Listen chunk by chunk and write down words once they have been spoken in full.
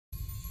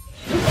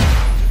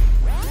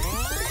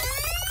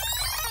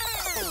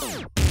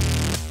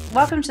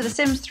Welcome to The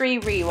Sims 3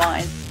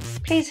 Rewind.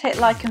 Please hit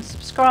like and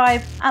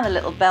subscribe and the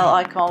little bell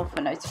icon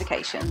for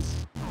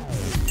notifications.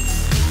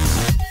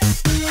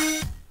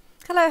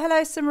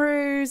 Hello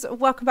Simroos,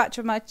 welcome back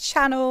to my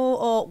channel,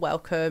 or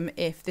welcome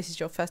if this is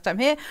your first time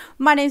here.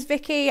 My name's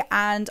Vicky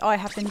and I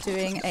have been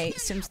doing a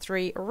Sims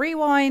 3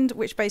 Rewind,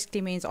 which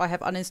basically means I have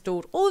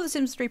uninstalled all the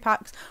Sims 3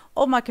 packs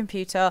on my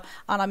computer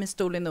and I'm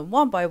installing them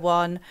one by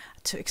one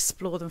to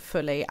explore them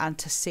fully and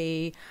to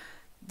see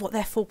what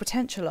their full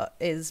potential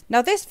is.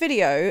 Now this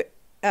video,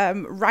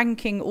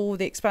 ranking all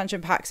the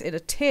expansion packs in a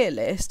tier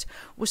list,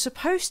 was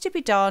supposed to be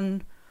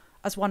done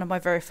as one of my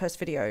very first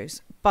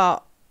videos,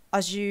 but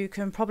as you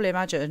can probably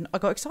imagine, I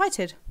got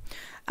excited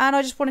and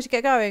I just wanted to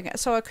get going,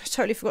 so I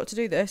totally forgot to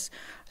do this.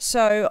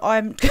 So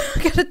I'm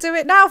going to do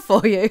it now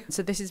for you.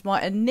 So this is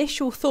my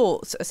initial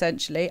thoughts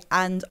essentially,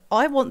 and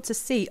I want to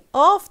see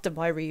after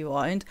my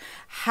rewind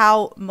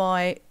how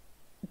my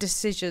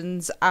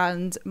decisions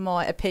and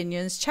my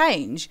opinions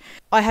change.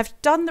 I have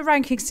done the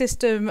ranking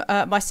system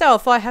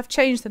myself. I have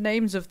changed the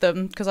names of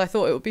them because I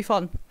thought it would be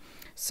fun.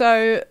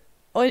 So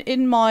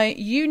in my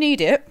You Need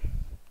It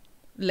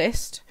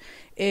list,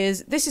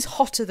 this is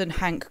hotter than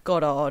Hank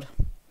Goddard.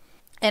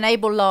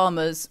 Enable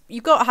llamas.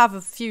 You've got to have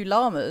a few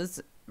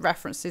llamas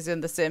references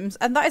in The Sims,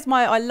 and that is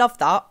I love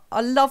that.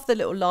 I love the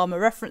little llama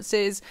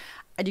references,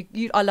 and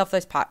I love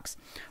those packs.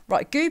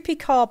 Right, Goopy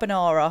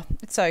carbonara.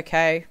 It's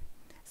okay.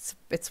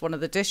 It's one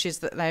of the dishes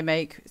that they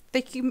make.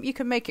 You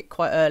can make it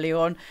quite early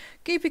on.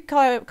 Goopy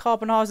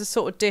carbonara is a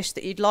sort of dish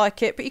that you'd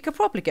like it, but you could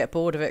probably get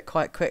bored of it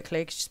quite quickly.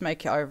 You could just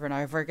make it over and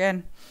over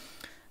again.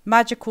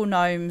 Magical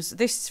gnomes.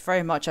 This is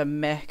very much a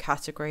meh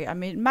category. I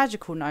mean,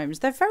 magical gnomes,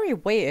 they're very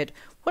weird.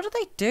 What do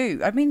they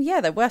do? I mean, yeah,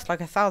 they're worth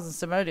like 1,000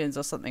 simoleons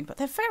or something, but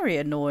they're very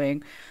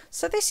annoying.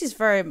 So this is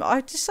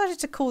I decided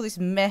to call this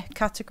meh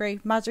category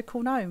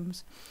magical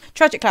gnomes.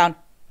 Tragic clown.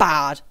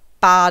 Bad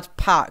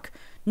pack.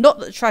 Not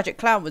that the tragic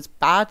clown was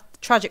bad. The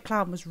tragic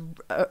clown was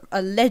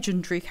a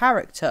legendary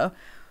character,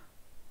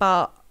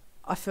 but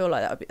I feel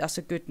like that's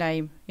a good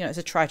name. You know, it's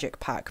a tragic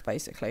pack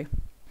basically.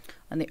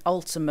 And the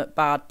ultimate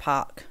bad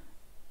pack,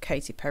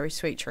 Katy Perry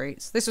Sweet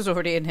Treats. This was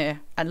already in here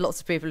and lots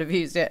of people have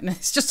used it and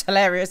it's just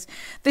hilarious.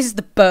 This is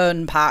the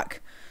burn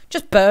pack.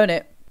 Just burn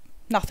it.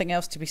 Nothing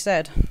else to be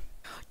said.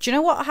 Do you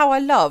know how I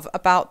love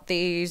about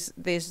this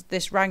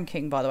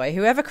ranking, by the way?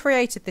 Whoever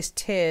created this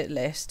tier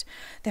list,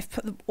 they've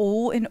put them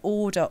all in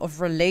order of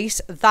release.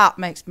 That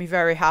makes me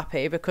very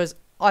happy because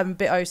I'm a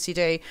bit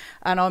OCD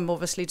and I'm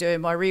obviously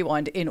doing my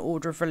rewind in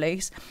order of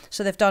release.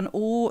 So they've done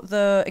all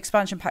the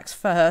expansion packs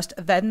first,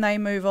 then they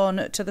move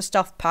on to the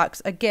stuff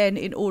packs, again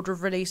in order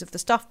of release of the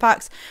stuff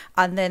packs,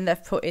 and then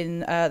they've put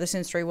in the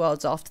Sims 3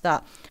 Worlds after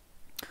that.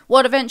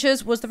 World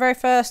Adventures was the very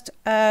first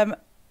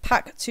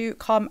pack to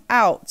come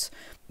out.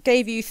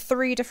 Gave you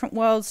 3 different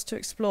worlds to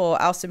explore: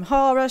 Al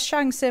Simhara,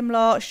 Shang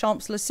Simla,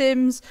 Champs Le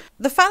Sims.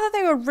 The fact that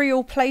they were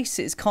real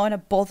places kind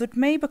of bothered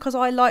me because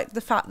I like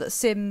the fact that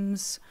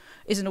Sims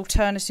is an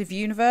alternative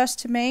universe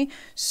to me,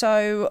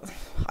 so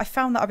I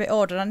found that a bit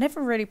odd, and I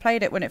never really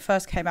played it when it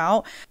first came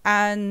out,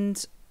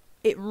 and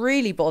it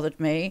really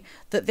bothered me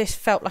that this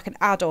felt like an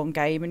add-on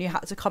game and you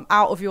had to come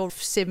out of your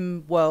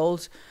sim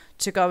world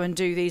to go and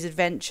do these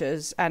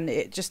adventures, and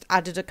it just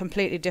added a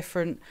completely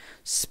different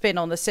spin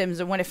on The Sims.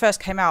 And when it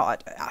first came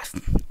out,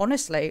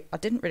 honestly, I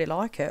didn't really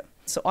like it.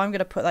 So I'm going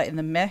to put that in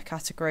the meh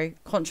category.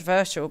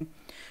 Controversial.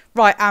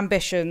 Right,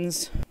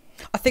 ambitions.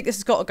 I think this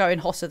has got to go in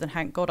hotter than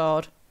Hank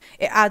Goddard.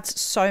 It adds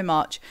so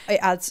much.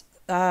 It adds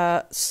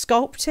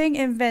sculpting,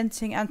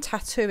 inventing and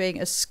tattooing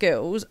as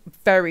skills.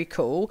 Very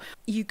cool.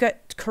 You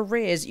get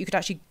careers. You could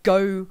actually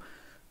go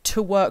to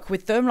work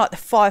with them, like the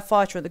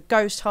firefighter and the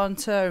ghost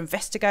hunter,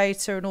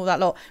 investigator and all that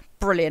lot.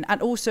 Brilliant.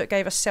 And also it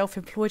gave us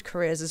self-employed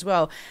careers as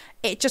well.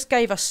 It just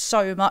gave us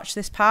so much,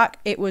 this pack.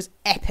 It was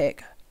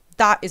epic.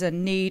 That is a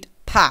need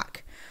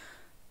pack.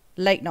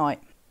 Late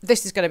night.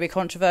 This is going to be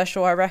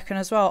controversial, I reckon,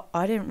 as well.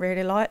 I didn't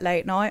really like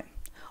late night.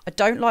 I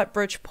don't like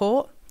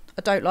Bridgeport.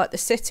 I don't like the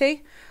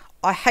city.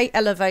 I hate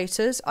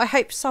elevators. I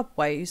hate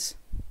subways.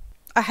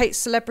 I hate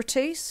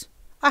celebrities.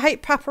 I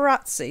hate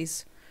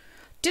paparazzis.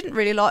 Didn't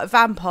really like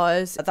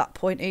vampires at that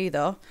point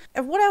either.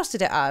 And what else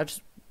did it add?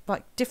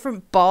 Like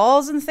different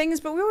bars and things,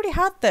 but we already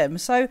had them.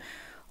 So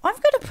I'm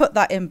going to put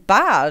that in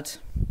bad.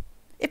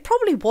 It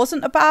probably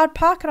wasn't a bad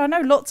pack, and I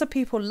know lots of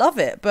people love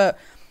it, but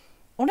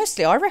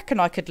honestly, I reckon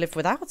I could live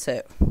without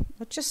it.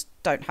 I just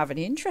don't have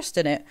any interest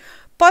in it.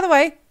 By the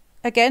way,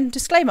 again,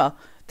 disclaimer,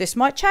 this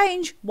might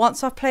change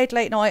once I've played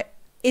Late Night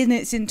in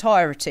its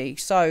entirety.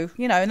 So,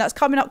 you know, and that's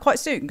coming up quite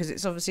soon because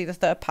it's obviously the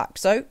 3rd pack.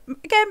 So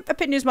again,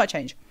 opinions might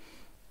change.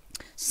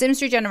 Sims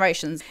 3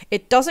 Generations.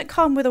 It doesn't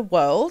come with a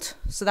world,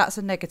 so that's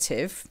a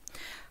negative.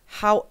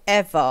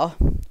 However,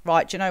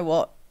 right, do you know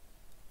what?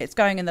 It's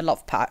going in the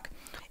love pack.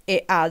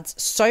 It adds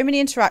so many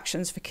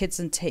interactions for kids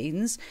and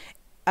teens.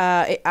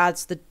 It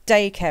adds the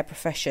daycare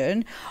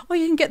profession. Oh,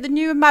 you can get the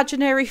new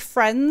imaginary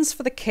friends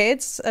for the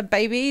kids and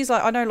babies.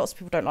 Like, I know lots of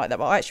people don't like that,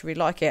 but I actually really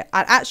like it.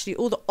 And actually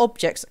all the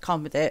objects that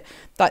come with it,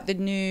 like the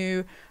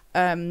new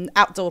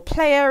outdoor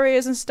play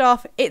areas and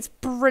stuff. It's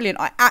brilliant.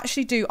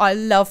 I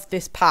love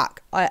this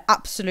pack. I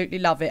absolutely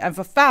love it. And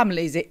for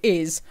families, it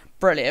is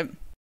brilliant.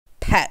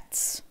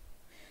 Pets.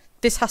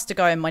 This has to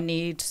go in my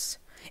needs.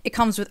 It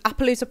comes with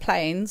Appaloosa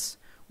Plains,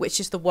 which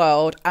is the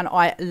world, and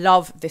I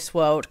love this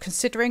world.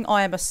 Considering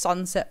I am a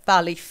Sunset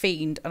Valley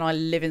fiend and I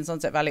live in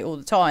Sunset Valley all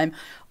the time,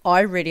 I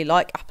really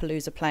like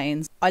Appaloosa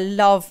Plains. I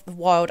love the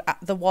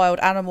wild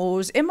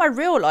animals. In my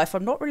real life,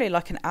 I'm not really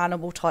like an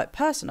animal type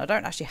person. I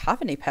don't actually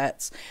have any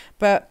pets,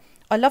 but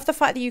I love the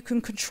fact that you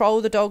can control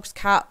the dogs,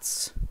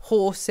 cats,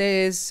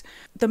 horses,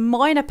 the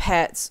minor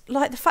pets,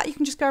 like the fact you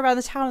can just go around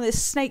the town and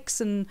there's snakes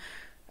and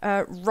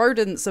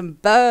rodents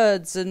and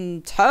birds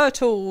and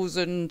turtles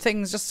and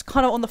things just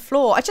kind of on the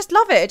floor. I just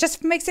love it. It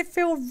just makes it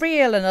feel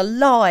real and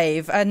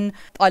alive, and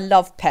I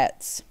love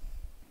pets.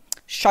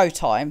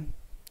 Showtime.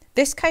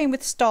 This came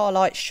with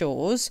Starlight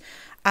Shores,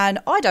 and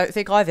I don't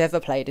think I've ever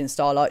played in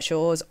Starlight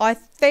Shores. I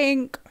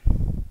think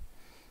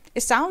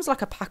it sounds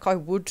like a pack I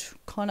would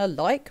kind of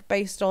like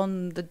based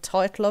on the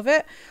title of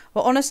it,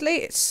 but honestly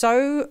it's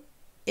so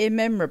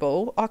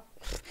immemorable.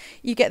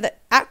 You get the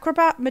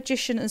acrobat,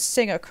 magician and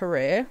singer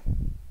career.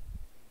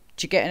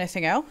 Do you get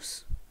anything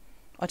else?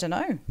 I don't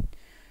know.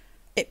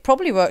 It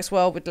probably works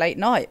well with late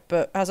night,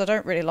 but as I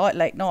don't really like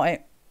late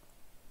night,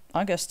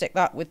 I'm going to stick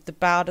that with the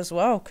bad as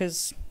well,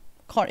 because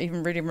I can't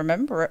even really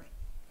remember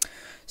it.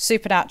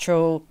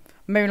 Supernatural,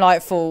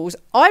 Moonlight Falls.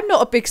 I'm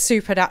not a big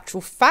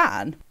Supernatural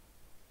fan,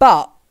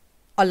 but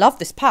I love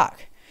this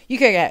pack. You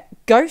can get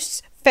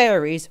ghosts,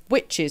 fairies,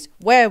 witches,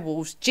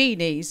 werewolves,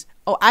 genies.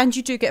 Oh, and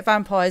you do get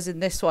vampires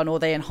in this one, or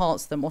they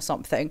enhance them or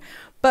something.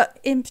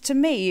 But to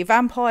me,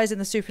 vampires in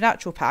the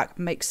Supernatural pack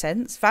make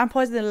sense.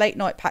 Vampires in the late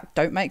night pack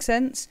don't make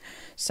sense.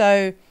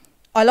 So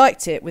I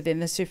liked it within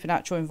the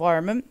Supernatural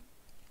environment.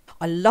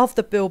 I love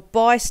the build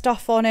buy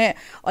stuff on it.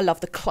 I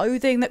love the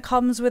clothing that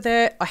comes with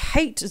it. I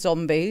hate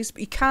zombies,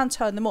 but you can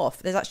turn them off.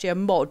 There's actually a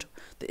mod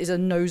that is a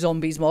no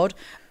zombies mod.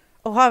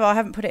 Oh, however, I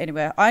haven't put it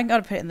anywhere. I ain't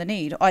going to put it in the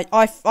need.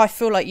 I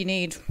feel like you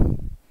need...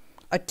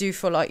 I do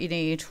feel like you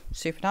need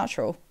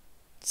Supernatural.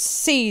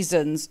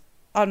 Seasons.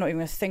 I'm not even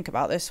going to think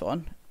about this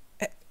one.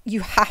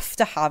 You have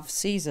to have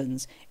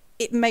seasons.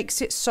 It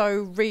makes it so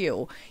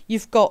real.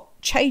 You've got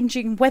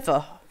changing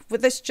weather.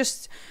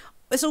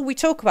 That's all we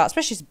talk about,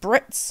 especially as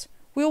Brits.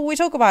 All we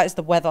talk about is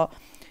the weather.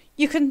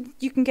 You can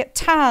get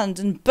tanned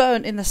and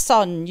burnt in the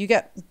sun. You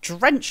get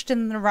drenched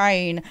in the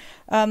rain.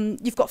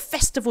 You've got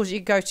festivals you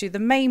go to. The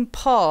main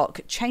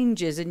park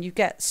changes and you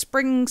get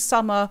spring,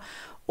 summer,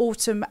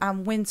 autumn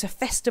and winter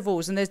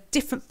festivals, and there's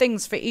different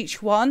things for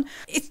each one.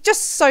 It's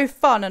just so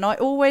fun, and I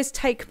always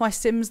take my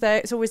Sims there.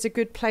 It's always a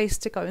good place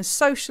to go and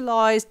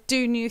socialise,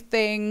 do new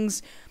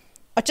things.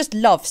 I just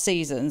love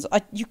seasons.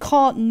 You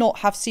can't not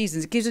have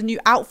seasons. It gives a new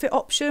outfit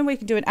option where you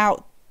can do an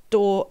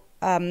outdoor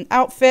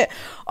outfit.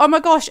 Oh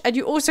my gosh, and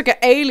you also get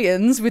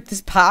aliens with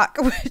this pack,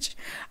 which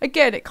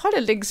again, it kind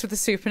of links with the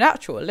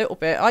Supernatural a little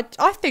bit.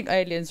 I think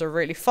aliens are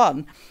really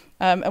fun,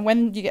 and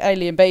when you get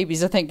alien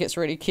babies, I think it's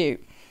really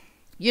cute.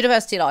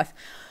 University life.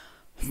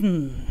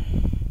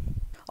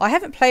 I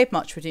haven't played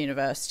much with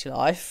university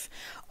life.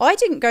 I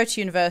didn't go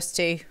to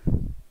university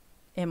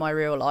in my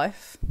real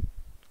life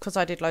because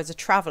I did loads of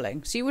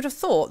travelling. So you would have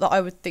thought that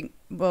I would think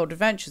World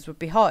Adventures would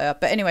be higher.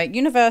 But anyway,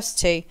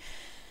 university,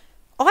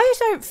 I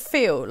don't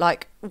feel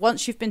like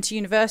once you've been to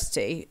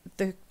university,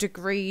 the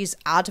degrees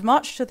add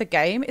much to the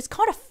game. It's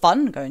kind of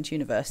fun going to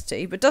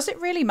university, but does it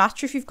really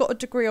matter if you've got a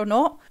degree or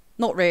not?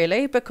 Not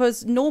really,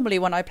 because normally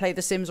when I play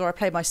The Sims or I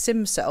play my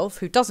Sim self,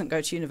 who doesn't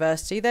go to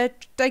university,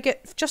 they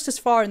get just as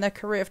far in their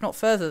career, if not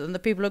further, than the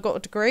people who got a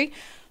degree.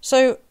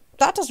 So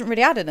that doesn't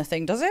really add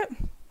anything, does it?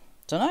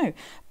 Don't know.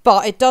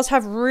 But it does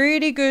have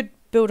really good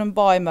build and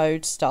buy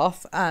mode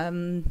stuff,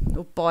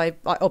 or buy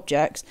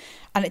objects,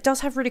 and it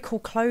does have really cool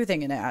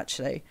clothing in it,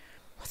 actually.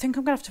 I think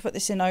I'm going to have to put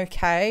this in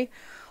okay.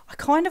 I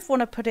kind of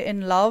want to put it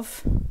in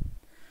love.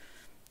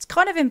 It's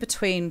kind of in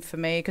between for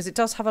me, because it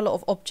does have a lot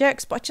of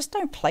objects, but I just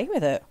don't play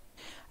with it.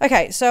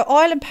 Okay, so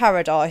Island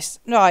Paradise.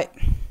 Right.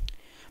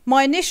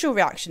 My initial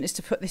reaction is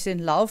to put this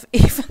in love,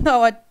 even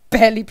though I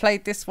barely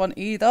played this one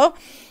either.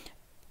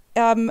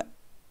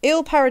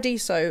 Il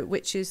Paradiso,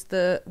 which is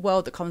the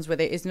world that comes with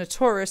it, is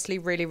notoriously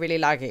really, really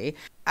laggy.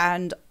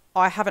 And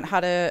I haven't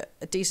had a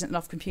decent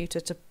enough computer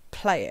to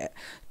play it.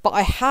 But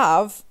I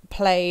have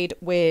played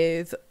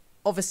with,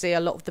 obviously, a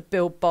lot of the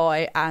build,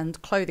 buy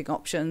and clothing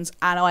options.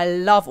 And I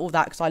love all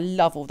that, because I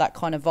love all that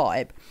kind of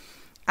vibe.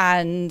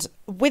 And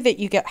with it,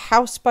 you get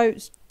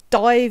houseboats,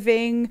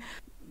 diving,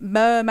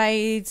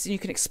 mermaids. You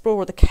can explore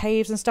all the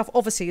caves and stuff.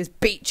 Obviously, there's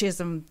beaches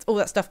and all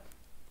that stuff.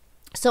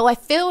 So I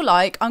feel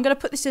like I'm going to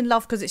put this in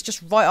love because it's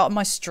just right up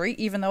my street,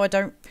 even though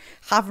I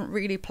haven't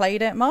really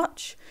played it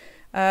much.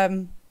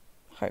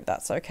 Hope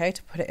that's okay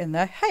to put it in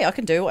there. Hey, I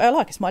can do what I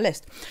like. It's my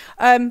list.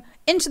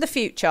 Into the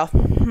Future.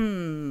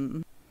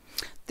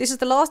 This is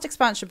the last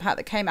expansion pack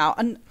that came out.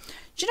 And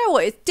do you know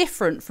what? It's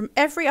different from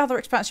every other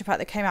expansion pack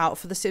that came out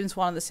for The Sims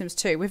 1 and The Sims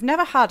 2. We've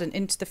never had an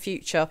Into the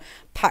Future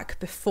pack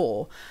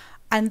before.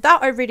 And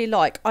that I really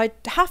like. I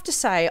have to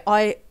say,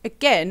 I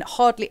again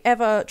hardly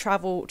ever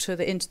travel to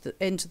the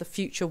into the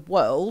future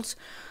world,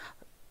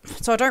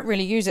 so I don't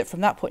really use it from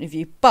that point of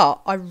view.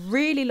 But I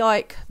really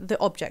like the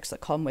objects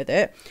that come with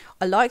it.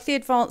 I like the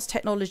advanced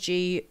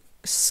technology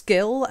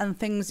skill and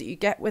things that you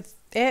get with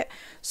it.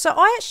 So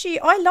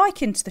I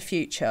like Into the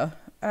Future.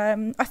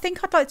 I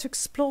think I'd like to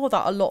explore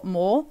that a lot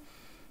more.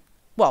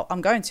 Well,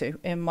 I'm going to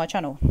in my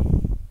channel.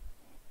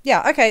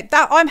 Yeah, okay,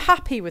 that I'm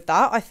happy with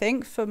that, I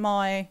think, for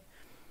my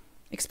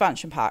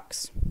expansion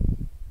packs.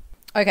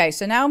 Okay,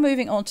 so now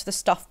moving on to the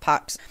stuff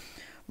packs.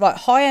 Right,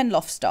 high-end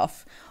loft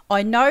stuff.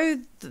 I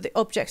know that the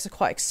objects are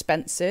quite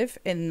expensive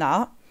in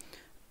that.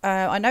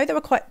 I know they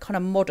were quite kind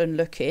of modern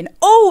looking.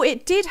 Oh,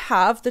 it did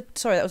have the,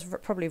 sorry, that was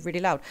probably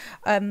really loud.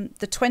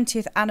 The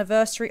 20th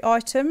anniversary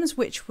items,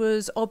 which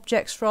was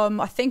objects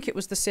from, I think it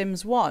was The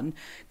Sims 1,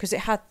 because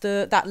it had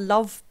that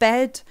love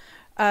bed,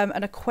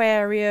 an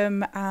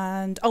aquarium,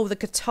 and, oh, the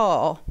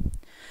guitar.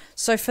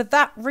 So for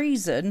that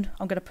reason,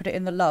 I'm going to put it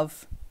in the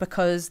love,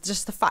 because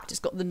just the fact it's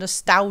got the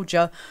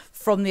nostalgia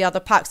from the other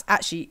packs.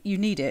 Actually, you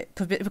need it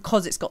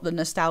because it's got the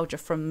nostalgia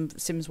from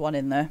Sims 1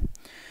 in there.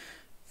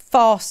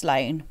 Fast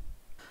lane.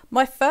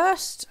 My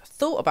first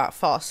thought about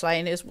fast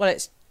lane is, well,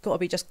 it's got to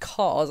be just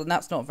cars, and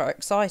that's not very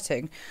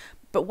exciting.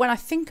 But when I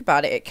think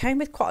about it, it came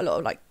with quite a lot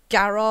of like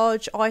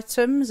garage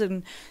items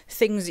and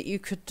things that you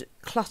could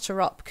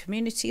clutter up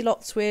community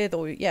lots with,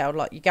 or yeah,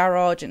 like your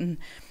garage. And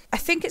I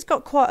think it's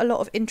got quite a lot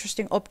of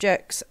interesting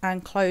objects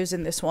and clothes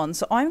in this one.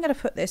 So I'm going to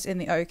put this in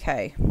the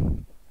OK.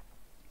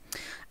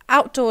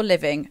 Outdoor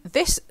living.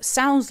 This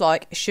sounds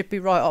like it should be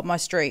right up my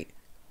street,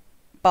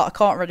 but I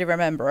can't really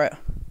remember it.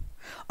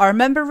 I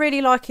remember really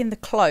liking the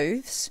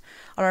clothes.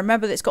 I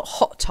remember that it's got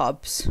hot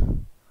tubs,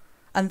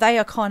 and they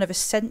are kind of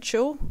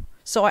essential.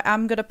 So I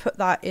am going to put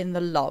that in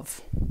the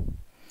love.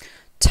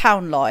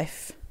 Town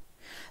life.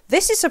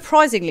 This is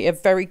surprisingly a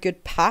very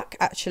good pack,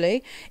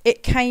 actually.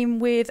 It came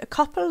with a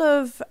couple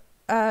of,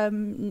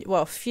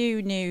 well, a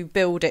few new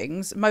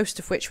buildings, most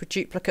of which were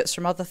duplicates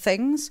from other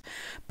things.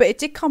 But it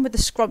did come with the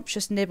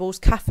Scrumptious Nibbles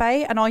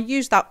Cafe, and I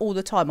use that all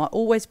the time. I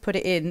always put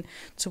it in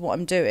to what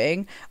I'm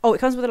doing. Oh, it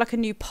comes with like a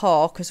new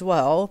park as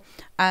well,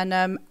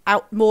 and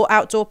more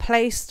outdoor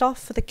play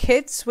stuff for the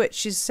kids,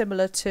 which is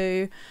similar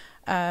to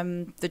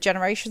the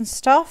generation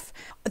stuff.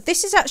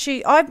 This is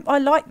actually, I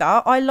like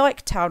that. I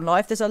like town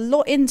life. There's a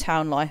lot in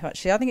town life,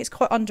 actually. I think it's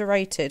quite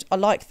underrated. I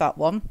like that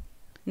one.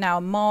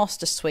 Now,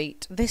 master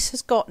suite. This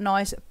has got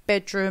nice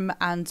bedroom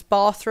and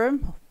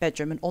bathroom,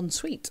 bedroom and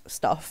ensuite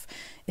stuff,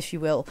 if you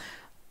will.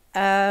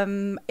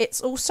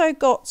 It's also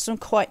got some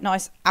quite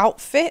nice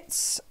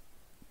outfits,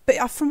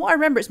 but from what I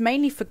remember, it's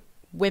mainly for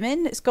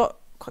women. It's got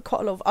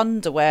quite a lot of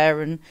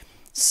underwear and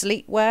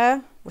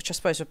sleepwear, which I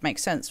suppose would make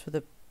sense for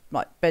the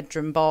like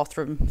bedroom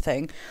bathroom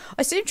thing.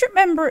 I seem to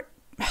remember,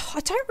 I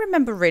don't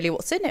remember really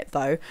what's in it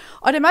though.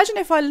 I'd imagine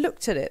if I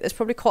looked at it, there's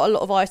probably quite a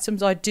lot of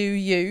items I do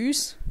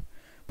use,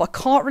 but I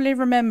can't really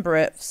remember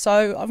it,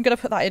 so I'm going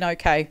to put that in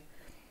OK.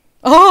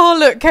 Oh,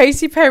 look,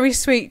 Katy Perry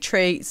Sweet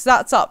Treats.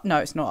 That's up. No,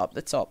 it's not up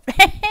the top.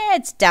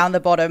 It's down the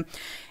bottom.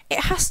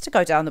 It has to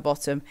go down the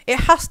bottom.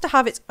 It has to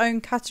have its own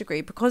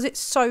category because it's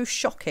so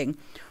shocking.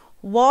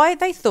 Why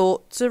they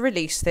thought to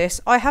release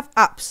this, I have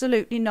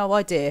absolutely no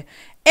idea.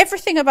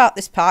 Everything about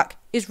this pack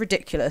is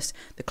ridiculous.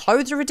 The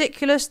clothes are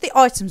ridiculous. The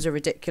items are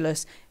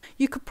ridiculous.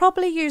 You could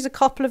probably use a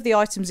couple of the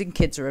items in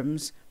kids'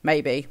 rooms,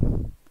 maybe.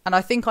 And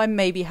I think I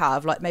maybe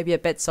have, like maybe a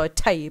bedside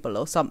table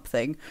or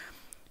something.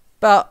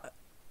 But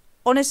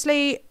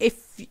honestly,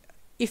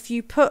 if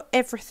you put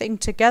everything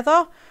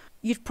together,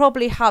 you'd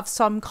probably have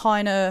some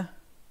kind of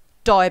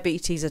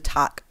diabetes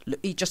attack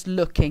just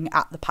looking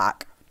at the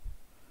pack.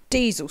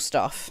 Diesel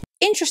stuff.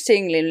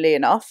 Interestingly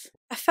enough,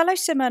 a fellow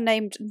simmer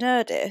named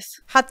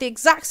Nerdith had the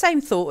exact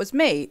same thought as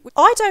me.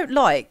 I don't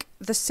like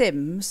The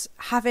Sims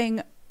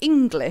having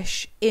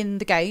English in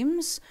the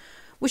games,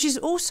 which is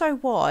also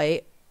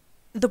why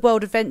the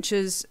World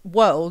Adventures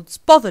worlds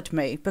bothered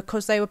me,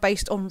 because they were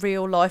based on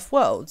real life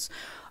worlds.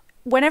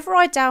 Whenever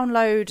I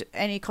download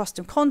any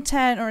custom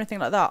content or anything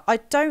like that, I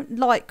don't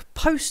like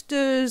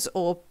posters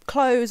or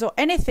clothes or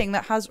anything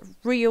that has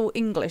real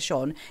English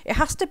on. It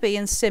has to be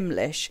in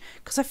Simlish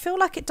because I feel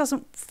like it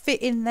doesn't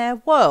fit in their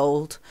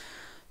world.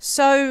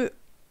 So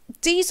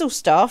diesel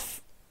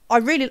stuff, I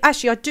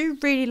do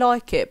really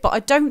like it, but I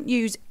don't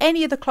use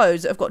any of the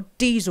clothes that have got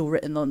diesel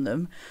written on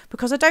them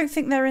because I don't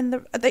think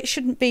they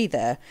shouldn't be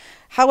there.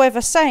 However,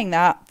 saying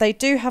that, they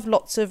do have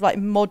lots of like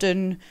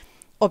modern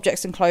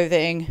objects and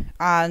clothing,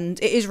 and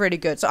it is really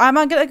good. So I'm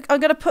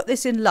gonna put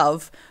this in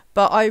love,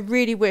 but I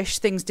really wish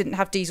things didn't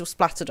have diesel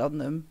splattered on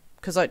them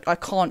because I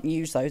can't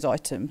use those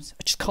items.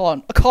 I just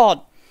can't. I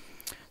can't.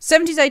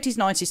 70s, 80s,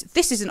 90s.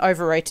 This is an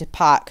overrated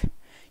pack.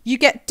 You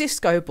get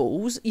disco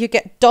balls, you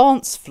get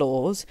dance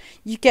floors,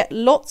 you get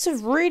lots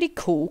of really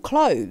cool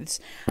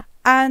clothes,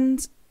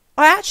 and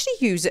I actually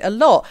use it a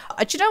lot.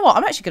 Do you know what?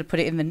 I'm actually going to put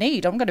it in the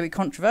need. I'm going to be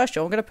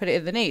controversial. I'm going to put it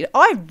in the need.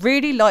 I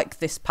really like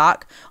this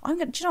pack. Do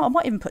you know what? I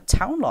might even put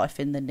town life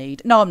in the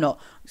need. No, I'm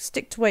not.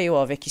 Stick to where you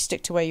are, Vicky.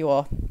 Stick to where you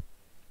are.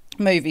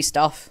 Movie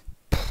stuff.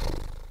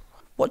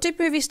 What did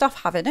movie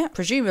stuff have in it?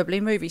 Presumably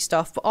movie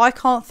stuff, but I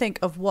can't think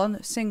of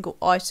one single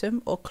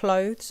item or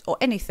clothes or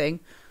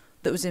anything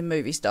that was in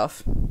movie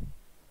stuff.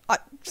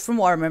 From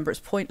what I remember, it's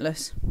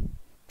pointless.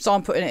 So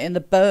I'm putting it in the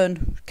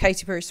burn.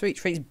 Katy Perry Sweet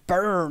Treats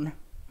burn.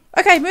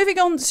 Okay, moving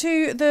on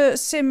to the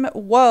sim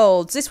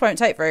worlds. This won't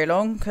take very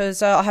long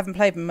because I haven't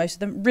played most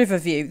of them.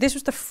 Riverview. This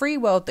was the free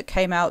world that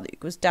came out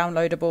that was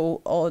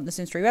downloadable on the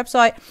Sims 3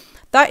 website.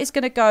 That is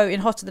going to go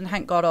in Hotter Than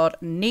Hank Goddard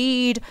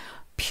Need,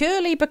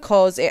 purely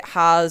because it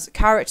has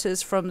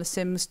characters from The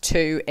Sims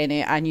 2 in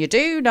it. And you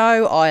do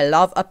know I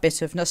love a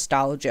bit of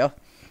nostalgia.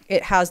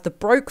 It has the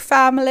Broke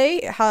family.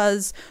 It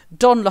has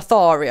Don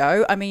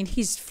Lothario. I mean,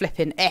 he's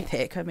flipping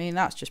epic. I mean,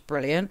 that's just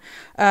brilliant.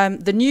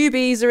 The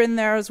newbies are in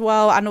there as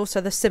well, and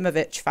also the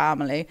Simovich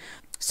family.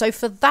 So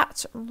for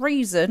that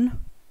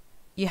reason,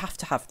 you have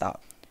to have that.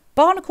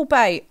 Barnacle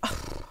Bay.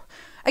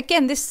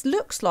 Again, this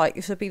looks like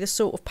this would be the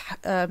sort of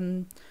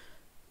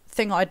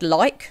thing I'd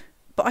like,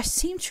 but I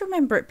seem to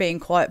remember it being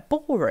quite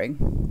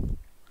boring.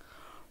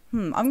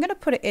 I'm going to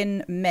put it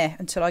in meh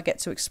until I get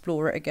to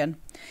explore it again.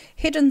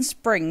 Hidden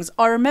Springs.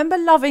 I remember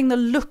loving the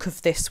look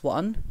of this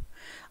one.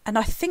 And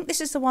I think this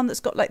is the one that's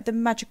got like the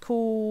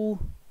magical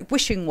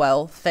wishing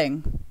well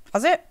thing.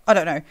 Has it? I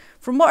don't know.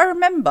 From what I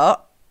remember,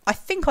 I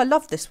think I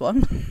love this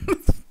one.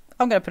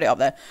 I'm going to put it up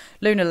there.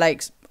 Lunar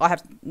Lakes. I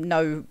have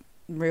no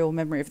real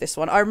memory of this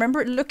one. I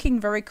remember it looking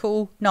very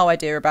cool. No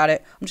idea about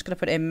it. I'm just going to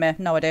put it in meh.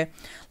 No idea.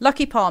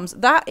 Lucky Palms.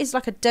 That is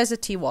like a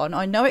deserty one.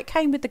 I know it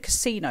came with the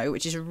casino,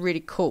 which is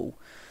really cool.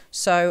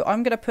 So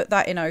I'm going to put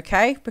that in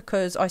okay,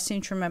 because I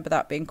seem to remember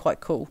that being quite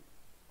cool.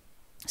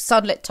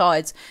 Sunlit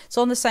Tides. It's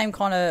on the same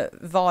kind of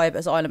vibe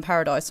as Island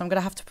Paradise, so I'm going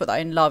to have to put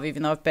that in love,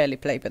 even though I've barely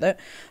played with it.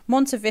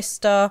 Monte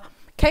Vista.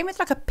 Came with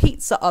like a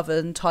pizza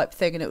oven type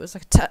thing, and it was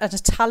like an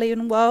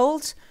Italian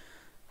world.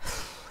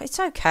 It's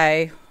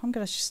okay. I'm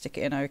going to just stick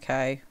it in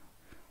okay.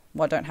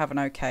 Well, I don't have an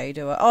okay,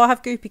 do I? Oh, I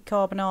have Goopy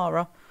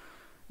Carbonara.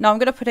 No, I'm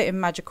going to put it in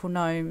Magical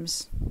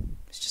Gnomes.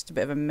 It's just a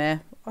bit of a meh.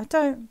 I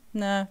don't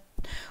know.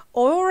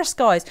 Aurora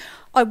Skies.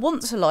 I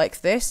want to like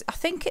this. I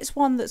think it's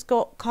one that's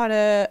got kind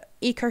of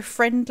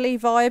eco-friendly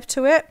vibe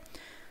to it.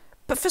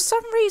 But for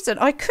some reason,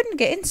 I couldn't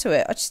get into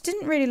it. I just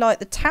didn't really like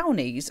the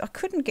townies. I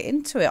couldn't get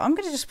into it. I'm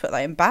going to just put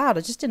that in bad.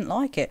 I just didn't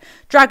like it.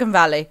 Dragon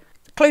Valley.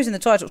 Closing the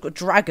title, it's got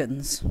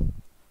dragons.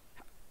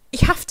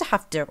 You have to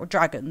have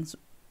dragons.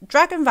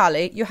 Dragon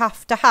Valley, you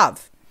have to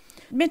have.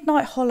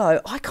 Midnight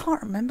Hollow. I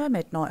can't remember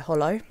Midnight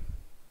Hollow.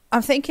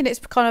 I'm thinking it's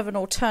kind of an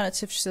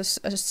alternative to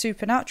a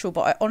Supernatural,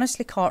 but I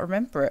honestly can't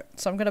remember it.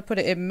 So I'm going to put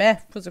it in meh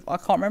because I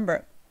can't remember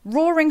it.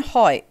 Roaring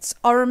Heights.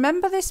 I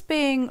remember this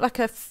being like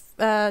a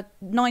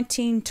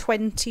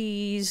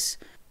 1920s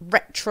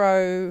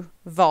retro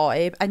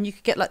vibe, and you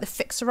could get like the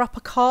fixer-upper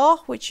car,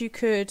 which you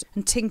could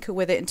and tinker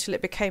with it until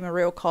it became a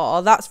real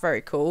car. That's very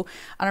cool.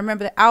 And I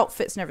remember the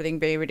outfits and everything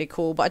being really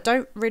cool, but I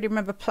don't really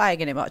remember playing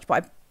in it much,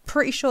 but I'm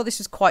pretty sure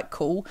this is quite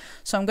cool.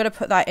 So I'm going to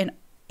put that in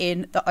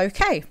the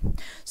okay.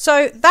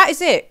 So that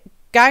is it,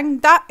 gang.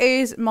 That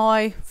is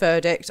my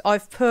verdict.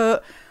 I've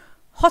put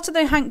Hotter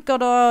Than Hank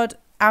Goddard,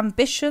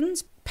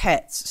 Ambitions,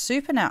 Pets,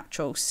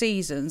 Supernatural,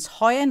 Seasons,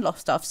 High-End Loft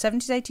Stuff,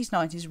 70s, 80s,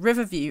 90s,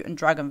 Riverview and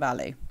Dragon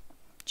Valley.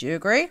 Do you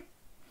agree?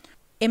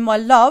 In my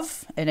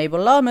love, Enable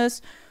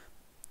Llamas,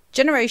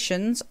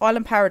 Generations,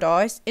 Island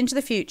Paradise, Into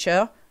the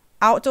Future,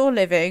 Outdoor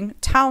Living,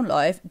 Town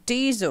Life,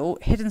 Diesel,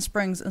 Hidden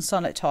Springs and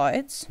Sunlit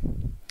Tides.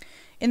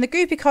 In the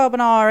Goopy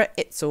Carbonara,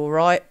 It's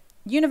Alright,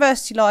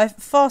 University Life,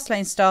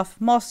 Fastlane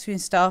Stuff, Master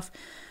Stuff,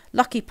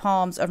 Lucky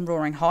Palms and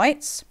Roaring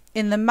Heights.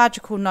 In the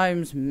Magical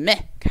Gnomes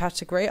meh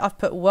category, I've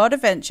put World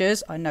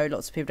Adventures. I know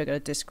lots of people are going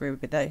to disagree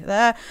with me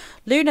there.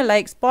 Lunar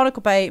Lakes,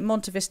 Barnacle Bay,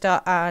 Monte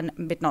Vista and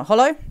Midnight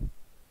Hollow.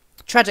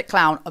 Tragic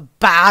Clown,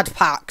 bad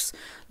packs.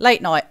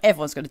 Late Night,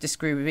 everyone's going to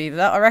disagree with me with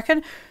that, I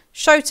reckon.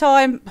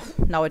 Showtime,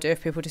 no idea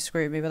if people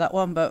disagree with me with that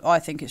one, but I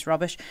think it's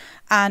rubbish.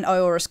 And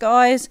Aurora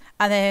Skies.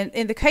 And then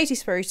in the Katy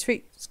Perry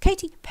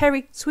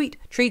Sweet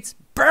Treats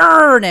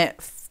burn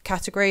it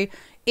category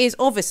is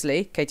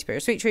obviously Katy Perry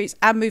Sweet Treats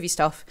and movie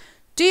stuff.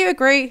 Do you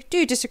agree? Do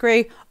you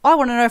disagree? I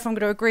want to know if I'm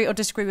going to agree or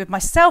disagree with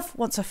myself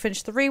once I've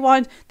finished the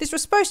rewind. This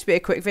was supposed to be a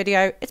quick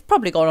video. It's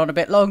probably gone on a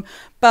bit long,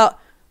 but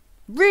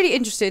really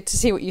interested to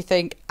see what you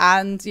think.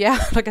 And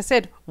yeah, like I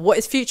said, what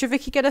is future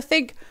Vicky going to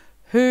think?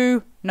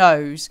 Who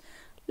knows?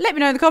 Let me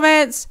know in the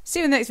comments. See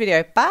you in the next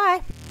video.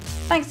 Bye.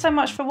 Thanks so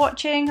much for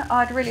watching.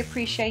 I'd really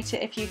appreciate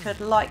it if you could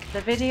like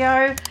the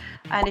video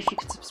and if you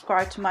could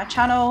subscribe to my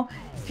channel.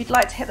 If you'd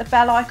like to hit the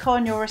bell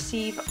icon, you'll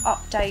receive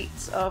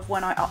updates of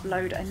when I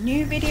upload a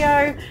new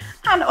video.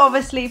 And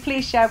obviously,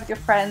 please share with your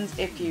friends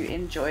if you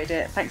enjoyed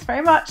it. Thanks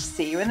very much.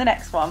 See you in the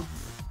next one.